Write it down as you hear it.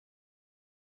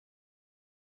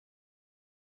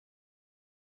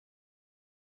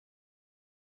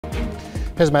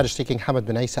His Majesty King Hamad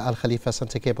bin Isa Al Khalifa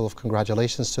sent a cable of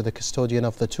congratulations to the custodian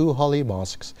of the two holy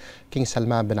mosques, King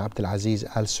Salman bin Abdul Aziz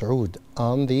Al Saud,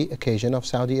 on the occasion of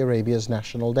Saudi Arabia's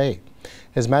National Day.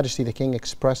 His Majesty the King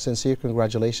expressed sincere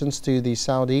congratulations to the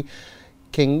Saudi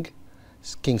King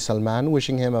Salman,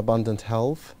 wishing him abundant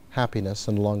health, happiness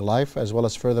and long life, as well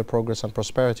as further progress and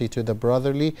prosperity to the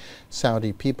brotherly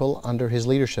Saudi people under his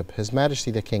leadership. His Majesty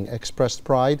the King expressed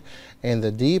pride in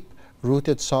the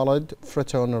deep-rooted, solid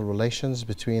fraternal relations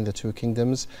between the two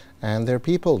kingdoms and their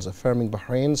peoples, affirming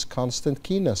Bahrain's constant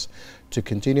keenness to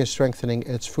continue strengthening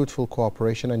its fruitful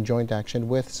cooperation and joint action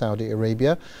with Saudi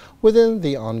Arabia within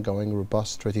the ongoing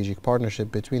robust strategic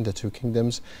partnership between the two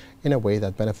kingdoms in a way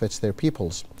that benefits their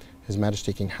peoples. His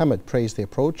Majesty King Hamad praised the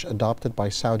approach adopted by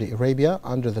Saudi Arabia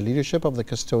under the leadership of the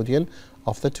custodian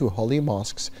of the two holy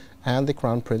mosques and the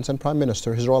Crown Prince and Prime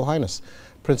Minister, His Royal Highness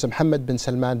Prince Mohammed bin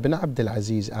Salman bin Abdul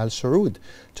Aziz Al Saud,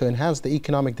 to enhance the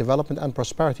economic development and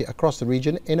prosperity across the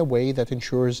region in a way that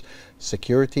ensures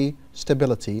security,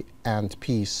 stability and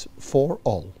peace for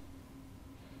all.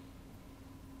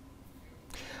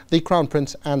 The Crown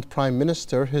Prince and Prime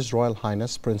Minister, His Royal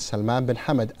Highness Prince Salman bin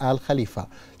Hamad Al Khalifa,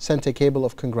 sent a cable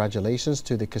of congratulations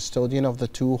to the custodian of the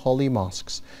two holy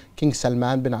mosques, King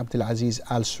Salman bin Abdul Aziz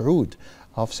Al Saud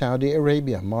of Saudi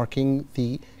Arabia, marking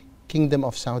the Kingdom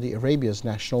of Saudi Arabia's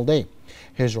National Day.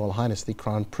 His Royal Highness the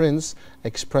Crown Prince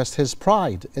expressed his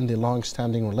pride in the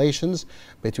long-standing relations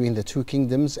between the two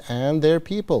kingdoms and their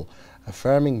people,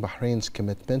 affirming Bahrain's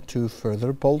commitment to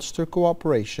further bolster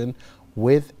cooperation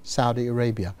with Saudi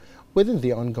Arabia within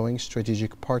the ongoing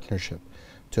strategic partnership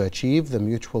to achieve the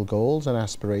mutual goals and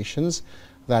aspirations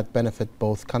that benefit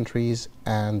both countries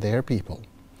and their people.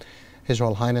 His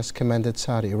Royal Highness commended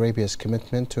Saudi Arabia's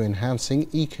commitment to enhancing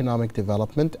economic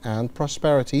development and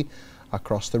prosperity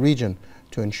across the region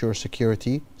to ensure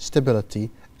security, stability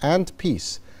and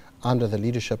peace under the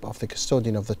leadership of the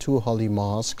custodian of the two holy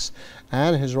mosques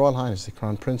and His Royal Highness the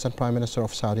Crown Prince and Prime Minister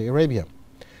of Saudi Arabia.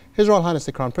 His Royal Highness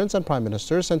the Crown Prince and Prime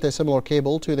Minister sent a similar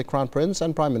cable to the Crown Prince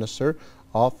and Prime Minister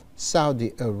of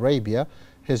Saudi Arabia,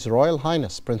 His Royal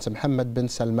Highness Prince Mohammed bin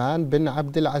Salman bin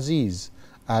Abdul Aziz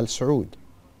Al Saud.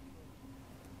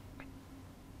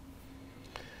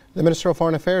 The Minister of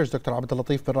Foreign Affairs, Dr. Abdul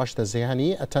Latif bin Rashid Al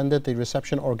Zayani, attended the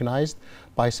reception organized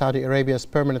by Saudi Arabia's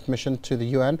permanent mission to the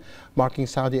UN, marking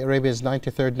Saudi Arabia's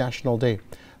 93rd National Day.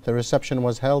 The reception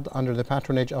was held under the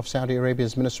patronage of Saudi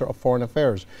Arabia's Minister of Foreign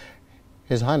Affairs,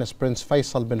 His Highness Prince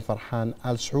Faisal bin Farhan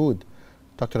Al Saud.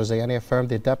 Dr. Zayani affirmed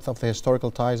the depth of the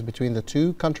historical ties between the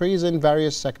two countries in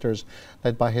various sectors,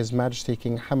 led by His Majesty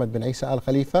King Hamad bin Isa Al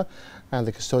Khalifa and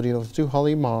the custodian of the two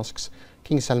holy mosques,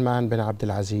 King Salman bin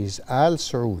Abdul Aziz Al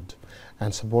Saud,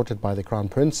 and supported by the Crown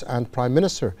Prince and Prime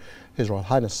Minister, His Royal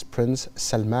Highness Prince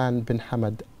Salman bin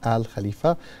Hamad Al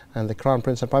Khalifa, and the Crown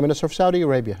Prince and Prime Minister of Saudi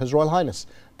Arabia, His Royal Highness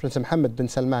Prince Mohammed bin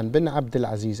Salman bin Abdul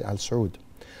Aziz Al Saud.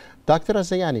 Dr.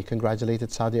 Zayani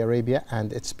congratulated Saudi Arabia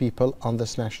and its people on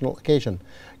this national occasion,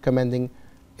 commending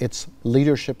its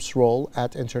leadership's role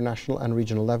at international and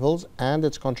regional levels and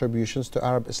its contributions to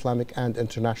Arab, Islamic and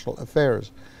international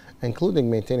affairs, including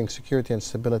maintaining security and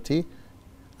stability,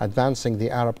 advancing the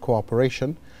Arab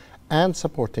cooperation, and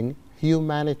supporting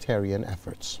humanitarian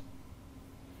efforts.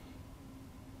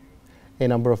 A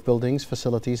number of buildings,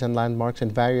 facilities and landmarks in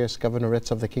various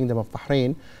governorates of the Kingdom of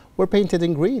Bahrain were painted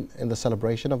in green in the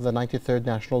celebration of the 93rd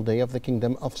National Day of the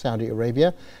Kingdom of Saudi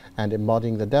Arabia, and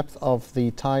embodying the depth of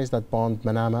the ties that bond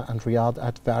Manama and Riyadh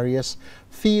at various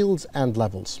fields and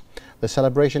levels. The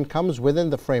celebration comes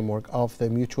within the framework of the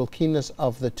mutual keenness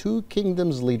of the two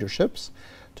kingdoms' leaderships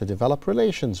to develop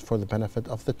relations for the benefit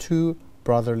of the two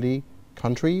brotherly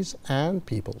countries and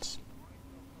peoples.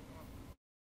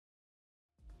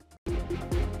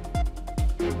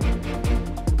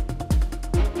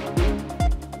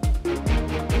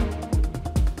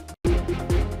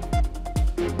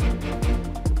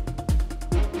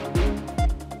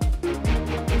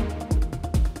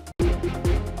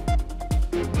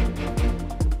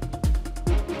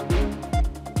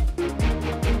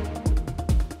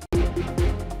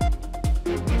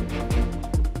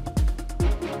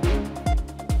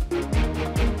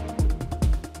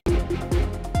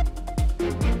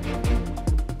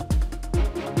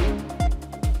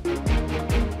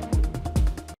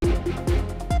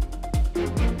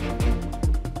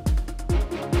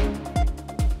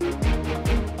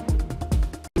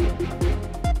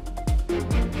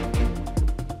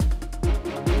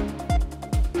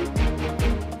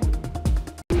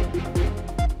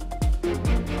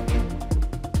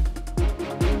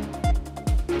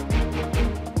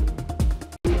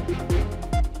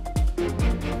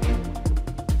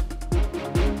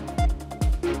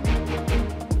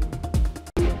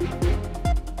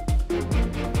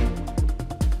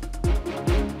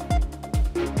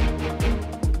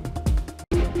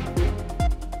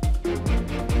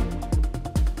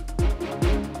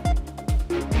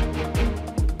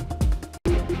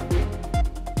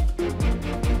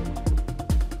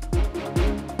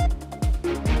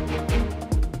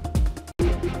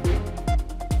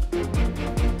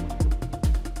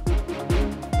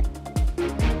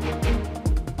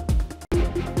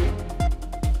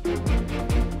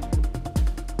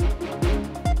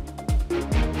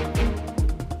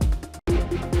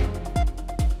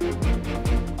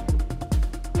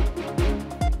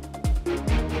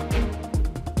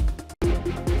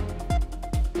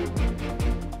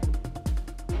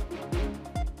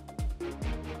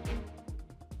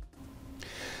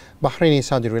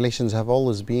 Bahraini-Saudi relations have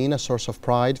always been a source of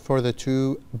pride for the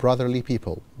two brotherly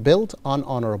people, built on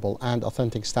honorable and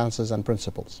authentic stances and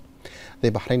principles. The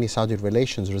Bahraini-Saudi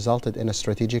relations resulted in a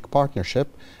strategic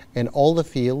partnership in all the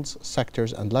fields,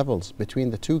 sectors and levels between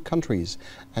the two countries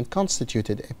and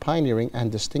constituted a pioneering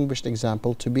and distinguished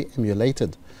example to be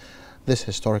emulated. This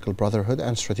historical brotherhood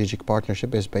and strategic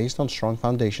partnership is based on strong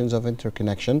foundations of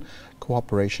interconnection,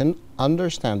 cooperation,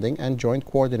 understanding and joint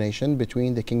coordination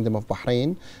between the Kingdom of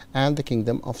Bahrain and the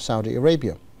Kingdom of Saudi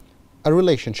Arabia. A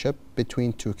relationship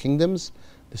between two kingdoms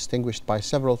distinguished by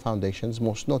several foundations,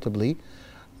 most notably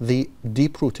the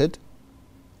deep-rooted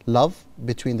love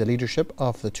between the leadership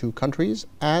of the two countries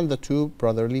and the two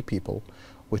brotherly people,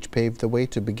 which paved the way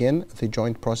to begin the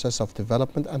joint process of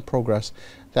development and progress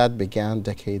that began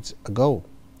decades ago.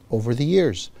 Over the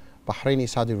years,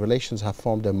 Bahraini-Saudi relations have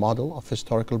formed a model of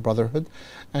historical brotherhood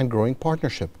and growing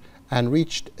partnership and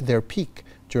reached their peak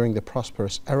during the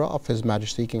prosperous era of His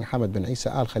Majesty King Hamad bin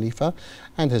Isa Al Khalifa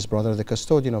and his brother, the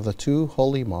custodian of the two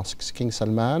holy mosques, King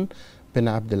Salman bin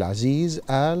Abdulaziz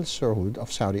Al Saud of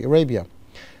Saudi Arabia.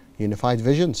 Unified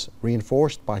visions,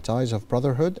 reinforced by ties of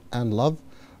brotherhood and love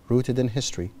rooted in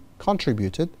history,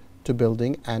 contributed to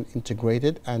building an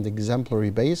integrated and exemplary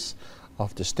base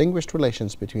of distinguished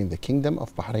relations between the Kingdom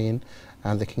of Bahrain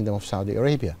and the Kingdom of Saudi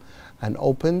Arabia, and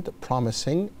opened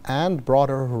promising and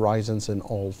broader horizons in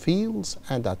all fields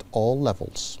and at all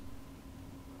levels.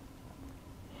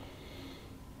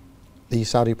 The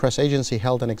Saudi press agency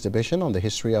held an exhibition on the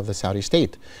history of the Saudi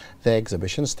state. The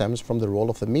exhibition stems from the role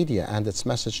of the media and its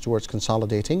message towards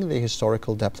consolidating the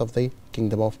historical depth of the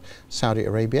Kingdom of Saudi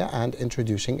Arabia and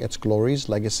introducing its glories,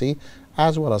 legacy,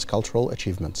 as well as cultural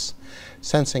achievements.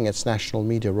 Sensing its national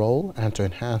media role and to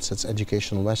enhance its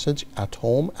educational message at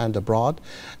home and abroad,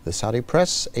 the Saudi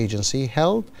press agency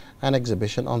held an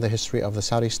exhibition on the history of the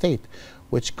Saudi state,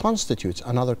 which constitutes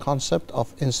another concept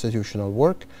of institutional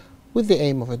work with the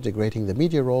aim of integrating the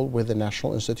media role with the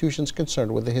national institutions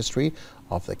concerned with the history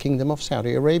of the Kingdom of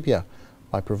Saudi Arabia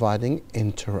by providing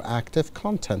interactive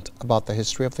content about the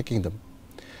history of the kingdom.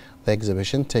 The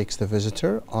exhibition takes the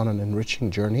visitor on an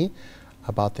enriching journey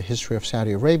about the history of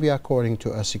Saudi Arabia according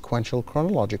to a sequential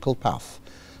chronological path,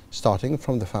 starting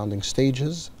from the founding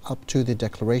stages up to the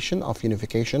declaration of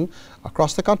unification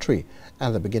across the country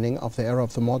and the beginning of the era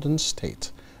of the modern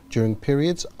state, during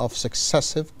periods of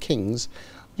successive kings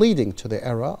leading to the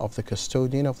era of the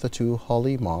custodian of the two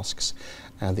holy mosques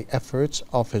and the efforts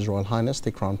of His Royal Highness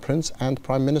the Crown Prince and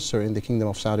Prime Minister in the Kingdom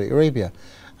of Saudi Arabia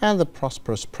and the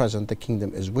prosperous present the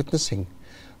kingdom is witnessing.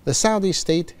 The Saudi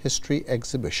State History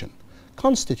Exhibition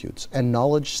constitutes a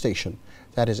knowledge station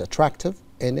that is attractive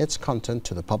in its content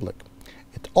to the public.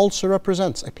 It also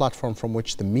represents a platform from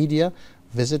which the media,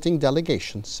 visiting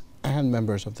delegations, and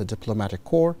members of the diplomatic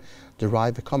corps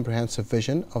derive a comprehensive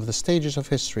vision of the stages of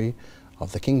history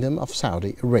of the Kingdom of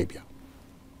Saudi Arabia.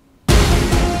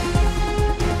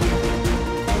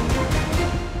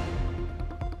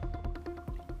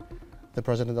 The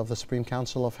President of the Supreme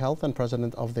Council of Health and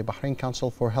President of the Bahrain Council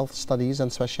for Health Studies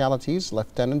and Specialities,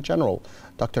 Lieutenant General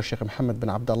Dr. Sheikh Mohammed bin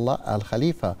Abdullah Al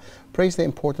Khalifa, praised the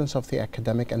importance of the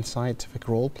academic and scientific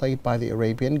role played by the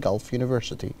Arabian Gulf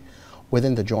University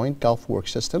within the joint Gulf Work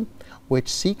System, which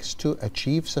seeks to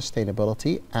achieve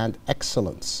sustainability and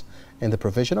excellence in the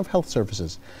provision of health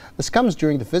services. This comes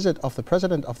during the visit of the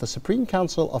President of the Supreme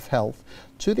Council of Health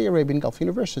to the Arabian Gulf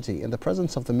University in the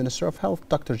presence of the Minister of Health,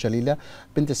 Dr. Jalila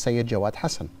bint Sayyid Jawad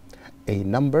Hassan, a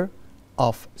number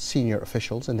of senior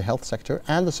officials in the health sector,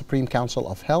 and the Supreme Council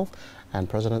of Health and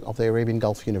President of the Arabian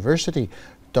Gulf University,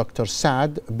 Dr.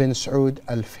 Saad bin Saud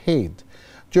Al Fhaid.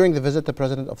 During the visit, the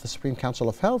President of the Supreme Council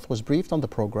of Health was briefed on the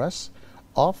progress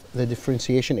of the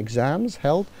differentiation exams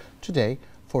held today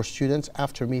for students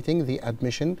after meeting the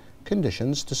admission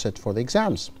conditions to sit for the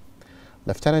exams.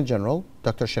 Lieutenant General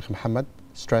Dr. Sheikh Mohammed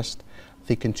stressed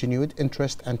the continued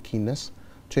interest and keenness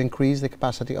to increase the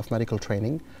capacity of medical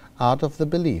training out of the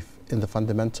belief in the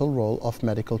fundamental role of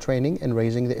medical training in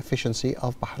raising the efficiency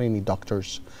of Bahraini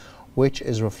doctors, which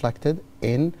is reflected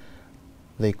in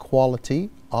the quality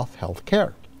of health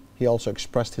care. He also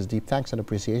expressed his deep thanks and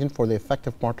appreciation for the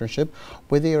effective partnership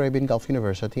with the Arabian Gulf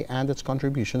University and its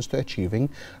contributions to achieving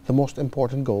the most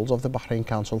important goals of the Bahrain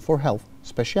Council for Health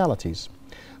Specialities.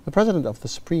 The President of the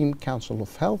Supreme Council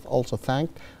of Health also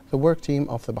thanked the work team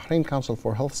of the Bahrain Council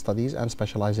for Health Studies and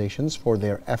Specializations for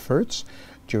their efforts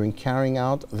during carrying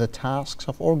out the tasks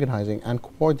of organizing and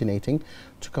coordinating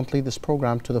to complete this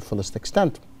program to the fullest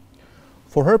extent.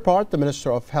 For her part, the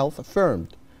Minister of Health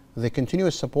affirmed the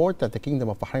continuous support that the Kingdom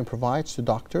of Bahrain provides to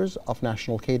doctors of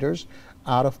national cadres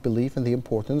out of belief in the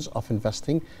importance of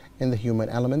investing in the human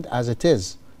element, as it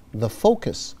is the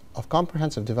focus of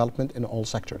comprehensive development in all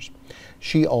sectors.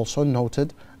 She also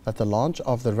noted that the launch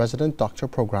of the resident doctor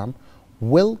program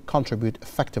will contribute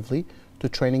effectively to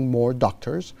training more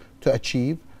doctors to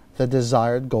achieve the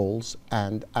desired goals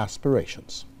and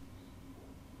aspirations.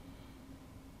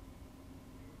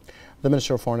 The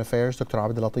Minister of Foreign Affairs, Dr.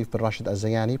 Abdulatif bin Rashid Al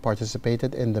Zayani,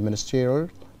 participated in the ministerial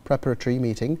preparatory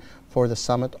meeting for the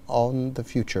Summit on the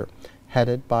Future,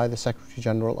 headed by the Secretary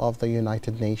General of the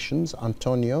United Nations,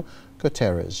 Antonio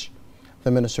Guterres. The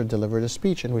minister delivered a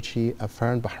speech in which he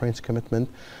affirmed Bahrain's commitment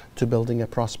to building a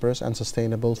prosperous and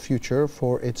sustainable future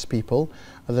for its people,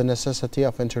 the necessity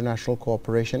of international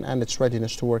cooperation, and its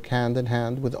readiness to work hand in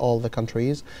hand with all the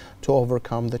countries to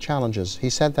overcome the challenges. He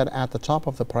said that at the top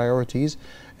of the priorities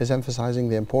is emphasizing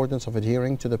the importance of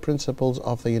adhering to the principles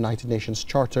of the United Nations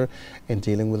Charter in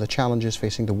dealing with the challenges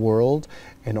facing the world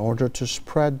in order to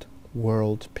spread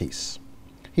world peace.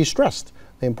 He stressed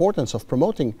the importance of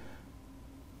promoting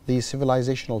the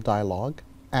civilizational dialogue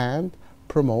and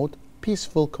promote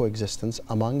peaceful coexistence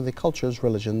among the cultures,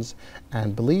 religions,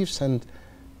 and beliefs, and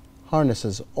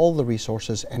harnesses all the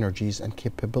resources, energies, and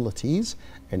capabilities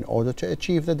in order to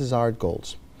achieve the desired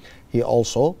goals. He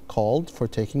also called for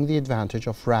taking the advantage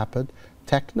of rapid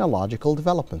technological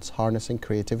developments, harnessing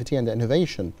creativity and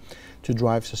innovation to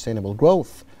drive sustainable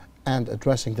growth, and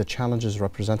addressing the challenges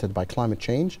represented by climate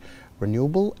change,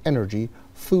 renewable energy,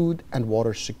 food and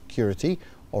water security,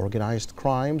 organized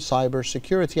crime, cyber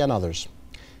security, and others.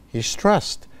 He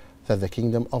stressed that the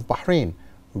Kingdom of Bahrain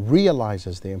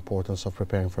realizes the importance of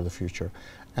preparing for the future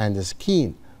and is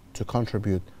keen to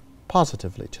contribute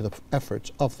positively to the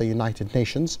efforts of the United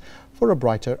Nations for a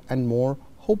brighter and more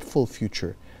hopeful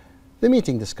future. The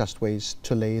meeting discussed ways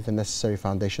to lay the necessary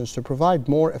foundations to provide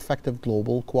more effective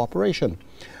global cooperation,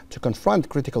 to confront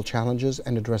critical challenges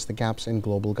and address the gaps in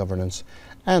global governance,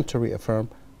 and to reaffirm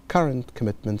current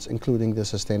commitments, including the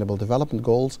Sustainable Development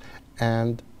Goals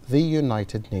and the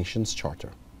United Nations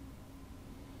Charter.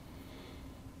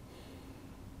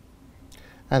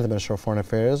 And the Minister of Foreign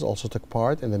Affairs also took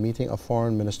part in the meeting of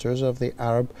foreign ministers of the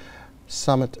Arab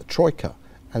Summit Troika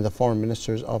and the foreign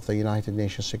ministers of the United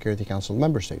Nations Security Council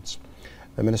member states.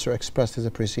 The minister expressed his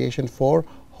appreciation for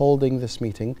holding this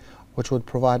meeting, which would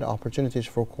provide opportunities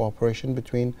for cooperation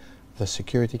between the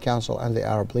Security Council and the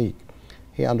Arab League.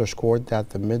 He underscored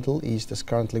that the Middle East is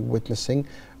currently witnessing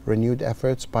renewed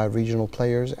efforts by regional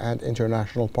players and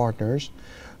international partners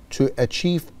to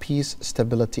achieve peace,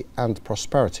 stability, and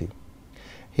prosperity.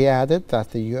 He added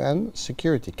that the UN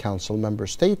Security Council member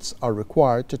states are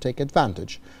required to take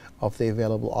advantage of the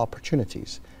available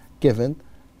opportunities given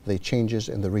the changes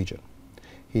in the region.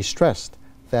 He stressed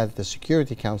that the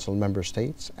Security Council member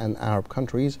states and Arab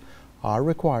countries are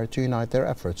required to unite their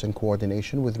efforts in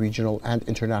coordination with regional and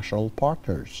international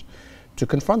partners to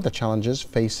confront the challenges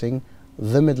facing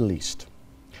the Middle East.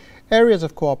 Areas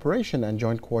of cooperation and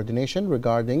joint coordination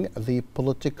regarding the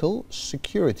political,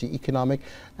 security, economic,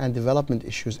 and development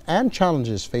issues and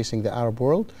challenges facing the Arab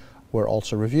world were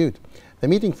also reviewed. The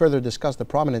meeting further discussed the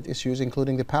prominent issues,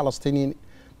 including the Palestinian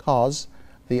cause,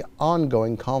 the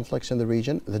ongoing conflicts in the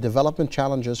region, the development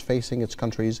challenges facing its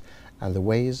countries, and the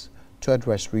ways to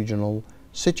address regional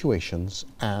situations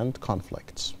and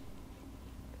conflicts.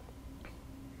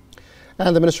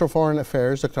 And the Minister of Foreign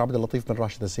Affairs, Dr. Abdulatif bin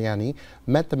Rashid Al Zayani,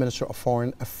 met the Minister of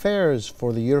Foreign Affairs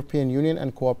for the European Union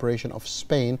and Cooperation of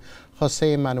Spain,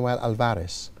 José Manuel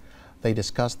Alvarez. They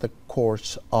discussed the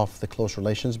course of the close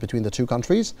relations between the two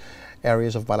countries,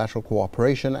 areas of bilateral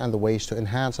cooperation, and the ways to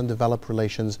enhance and develop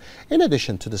relations, in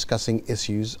addition to discussing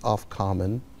issues of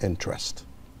common interest.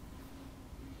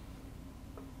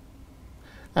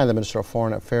 And the Minister of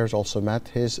Foreign Affairs also met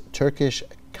his Turkish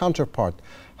counterpart,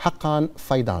 Hakan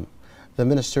Fidan. The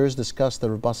ministers discussed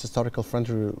the robust historical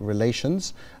friendly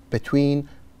relations between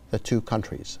the two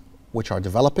countries, which are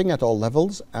developing at all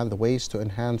levels, and the ways to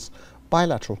enhance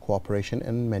bilateral cooperation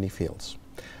in many fields.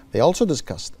 They also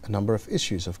discussed a number of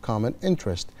issues of common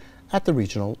interest at the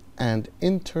regional and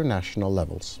international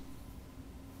levels.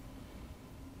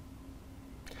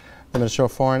 The Minister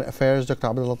of Foreign Affairs, Dr.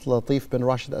 Abdulatif bin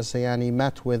Rashid Al Zayani,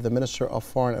 met with the Minister of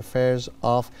Foreign Affairs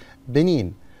of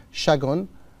Benin, Shagun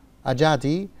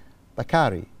Ajadi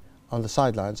Bakari, on the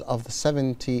sidelines of the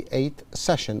 78th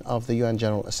session of the UN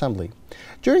General Assembly.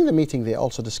 During the meeting, they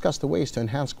also discussed the ways to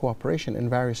enhance cooperation in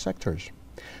various sectors.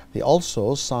 They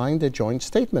also signed a joint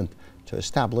statement to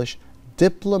establish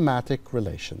diplomatic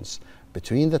relations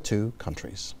between the two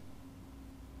countries.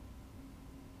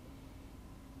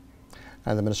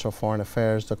 And the Minister of Foreign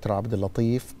Affairs, Dr.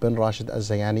 Abdulatif bin Rashid Al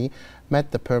Zayani,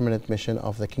 met the permanent mission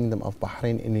of the Kingdom of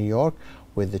Bahrain in New York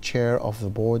with the chair of the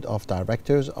Board of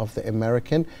Directors of the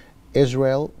American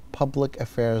Israel Public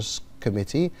Affairs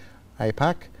Committee,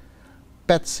 AIPAC,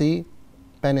 Betsy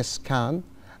Beniscan,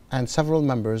 and several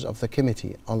members of the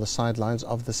committee on the sidelines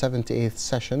of the 78th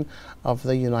session of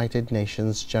the United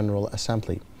Nations General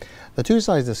Assembly. The two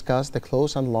sides discussed the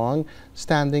close and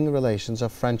long-standing relations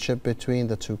of friendship between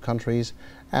the two countries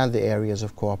and the areas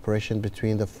of cooperation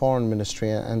between the Foreign Ministry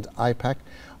and AIPAC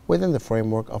within the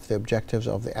framework of the objectives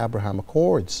of the Abraham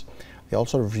Accords. They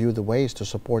also reviewed the ways to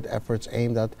support efforts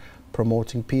aimed at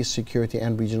promoting peace, security,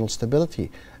 and regional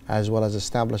stability, as well as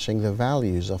establishing the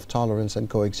values of tolerance and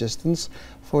coexistence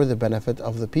for the benefit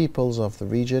of the peoples of the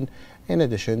region, in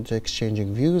addition to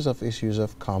exchanging views of issues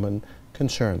of common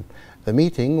concern. The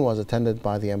meeting was attended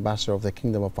by the Ambassador of the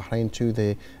Kingdom of Bahrain to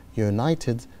the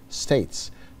United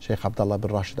States, Sheikh Abdullah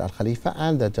bin Rashid Al Khalifa,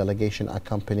 and the delegation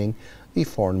accompanying the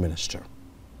Foreign Minister.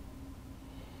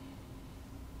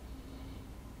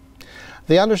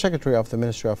 The Undersecretary of the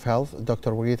Ministry of Health,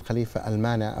 Dr. Walid Khalifa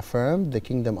Al-Mana, affirmed the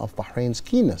Kingdom of Bahrain's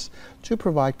keenness to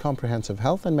provide comprehensive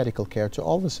health and medical care to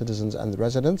all the citizens and the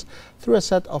residents through a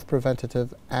set of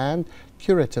preventative and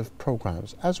curative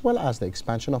programs, as well as the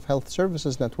expansion of health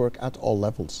services network at all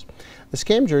levels. This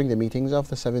came during the meetings of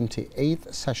the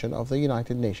 78th session of the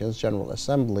United Nations General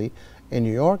Assembly in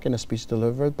New York, in a speech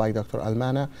delivered by Dr.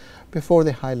 Al-Mana before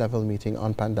the high-level meeting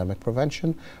on pandemic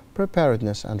prevention,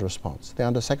 preparedness and response. The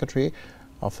Undersecretary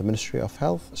of the Ministry of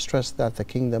Health stressed that the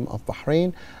Kingdom of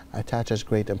Bahrain attaches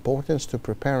great importance to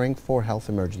preparing for health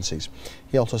emergencies.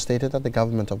 He also stated that the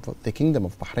government of the Kingdom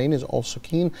of Bahrain is also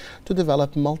keen to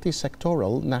develop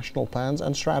multi-sectoral national plans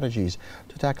and strategies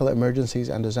to tackle emergencies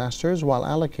and disasters while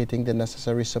allocating the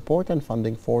necessary support and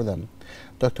funding for them.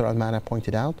 Dr. Al-Mana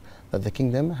pointed out that the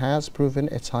Kingdom has proven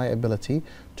its high ability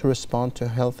to respond to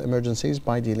health emergencies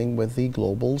by dealing with the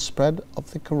global spread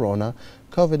of the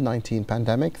COVID-19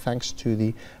 pandemic, thanks to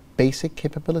the basic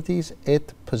capabilities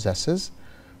it possesses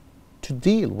to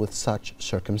deal with such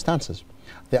circumstances.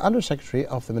 The Undersecretary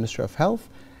of the Ministry of Health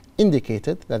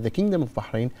indicated that the Kingdom of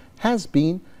Bahrain has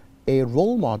been a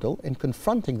role model in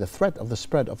confronting the threat of the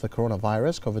spread of the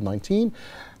coronavirus, COVID-19,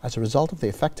 as a result of the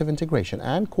effective integration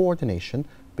and coordination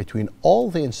between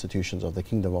all the institutions of the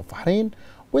Kingdom of Bahrain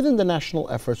within the national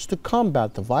efforts to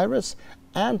combat the virus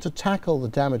and to tackle the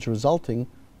damage resulting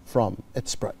from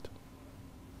its spread.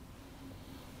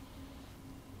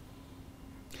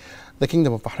 The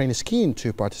Kingdom of Bahrain is keen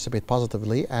to participate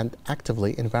positively and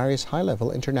actively in various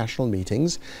high-level international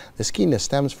meetings. This keenness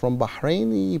stems from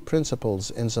Bahraini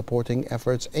principles in supporting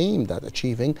efforts aimed at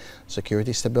achieving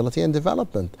security, stability and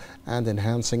development and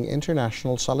enhancing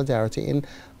international solidarity in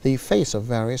the face of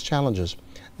various challenges.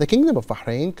 The Kingdom of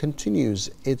Bahrain continues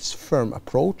its firm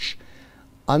approach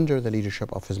under the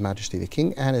leadership of His Majesty the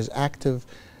King and his active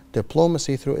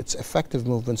diplomacy through its effective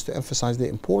movements to emphasize the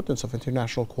importance of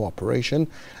international cooperation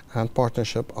and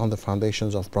partnership on the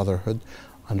foundations of brotherhood,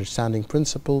 understanding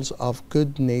principles of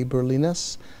good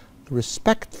neighborliness,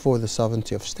 respect for the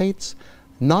sovereignty of states,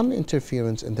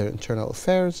 non-interference in their internal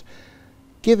affairs,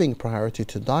 giving priority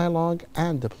to dialogue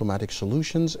and diplomatic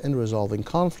solutions in resolving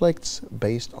conflicts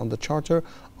based on the Charter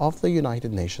of the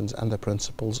United Nations and the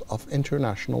principles of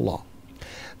international law.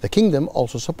 The Kingdom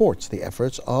also supports the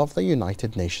efforts of the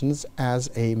United Nations as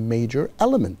a major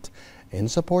element in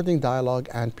supporting dialogue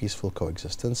and peaceful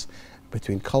coexistence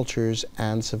between cultures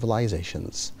and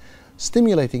civilizations,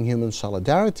 stimulating human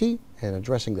solidarity in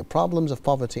addressing the problems of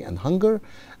poverty and hunger,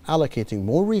 allocating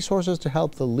more resources to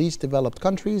help the least developed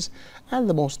countries and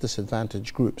the most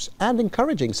disadvantaged groups, and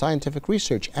encouraging scientific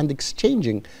research and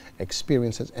exchanging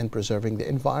experiences in preserving the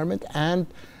environment and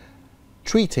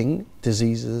treating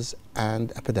diseases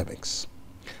and epidemics.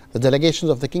 The delegations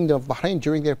of the Kingdom of Bahrain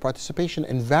during their participation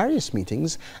in various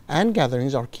meetings and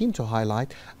gatherings are keen to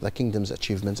highlight the Kingdom's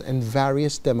achievements in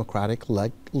various democratic,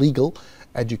 legal,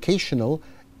 educational,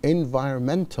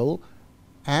 environmental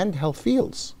and health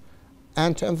fields,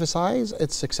 and to emphasize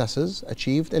its successes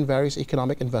achieved in various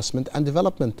economic investment and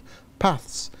development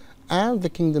paths and the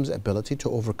Kingdom's ability to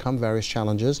overcome various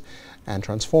challenges and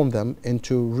transform them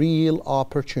into real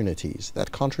opportunities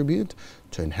that contribute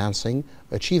to enhancing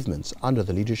achievements under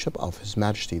the leadership of His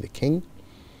Majesty the King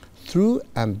through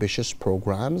ambitious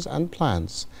programs and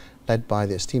plans led by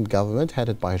the esteemed government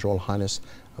headed by His Royal Highness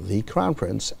the Crown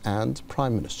Prince and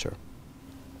Prime Minister.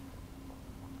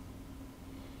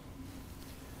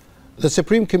 The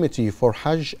Supreme Committee for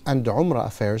Hajj and Umrah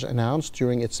Affairs announced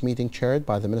during its meeting chaired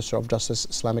by the Minister of Justice,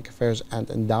 Islamic Affairs and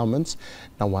Endowments,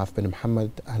 Nawaf bin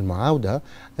Muhammad Al-Muawda,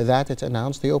 that it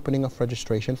announced the opening of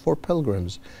registration for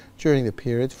pilgrims during the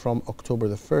period from October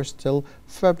the 1st till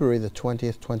February the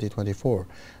 20th, 2024.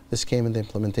 This came in the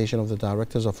implementation of the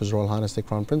directives of His Royal Highness the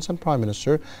Crown Prince and Prime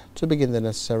Minister to begin the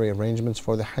necessary arrangements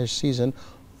for the Hajj season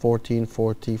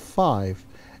 1445,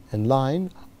 in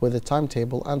line with the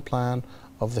timetable and plan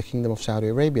of the Kingdom of Saudi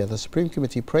Arabia. The Supreme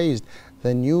Committee praised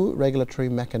the new regulatory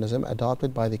mechanism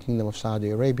adopted by the Kingdom of Saudi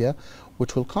Arabia,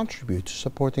 which will contribute to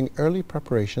supporting early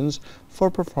preparations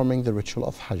for performing the ritual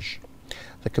of Hajj.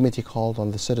 The committee called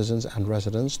on the citizens and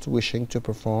residents wishing to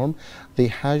perform the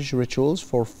Hajj rituals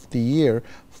for the year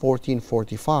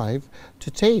 1445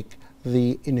 to take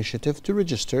the initiative to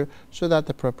register so that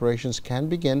the preparations can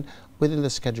begin within the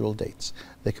scheduled dates.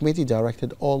 The committee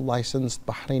directed all licensed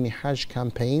Bahraini Hajj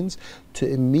campaigns to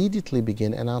immediately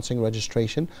begin announcing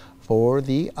registration for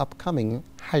the upcoming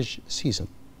Hajj season.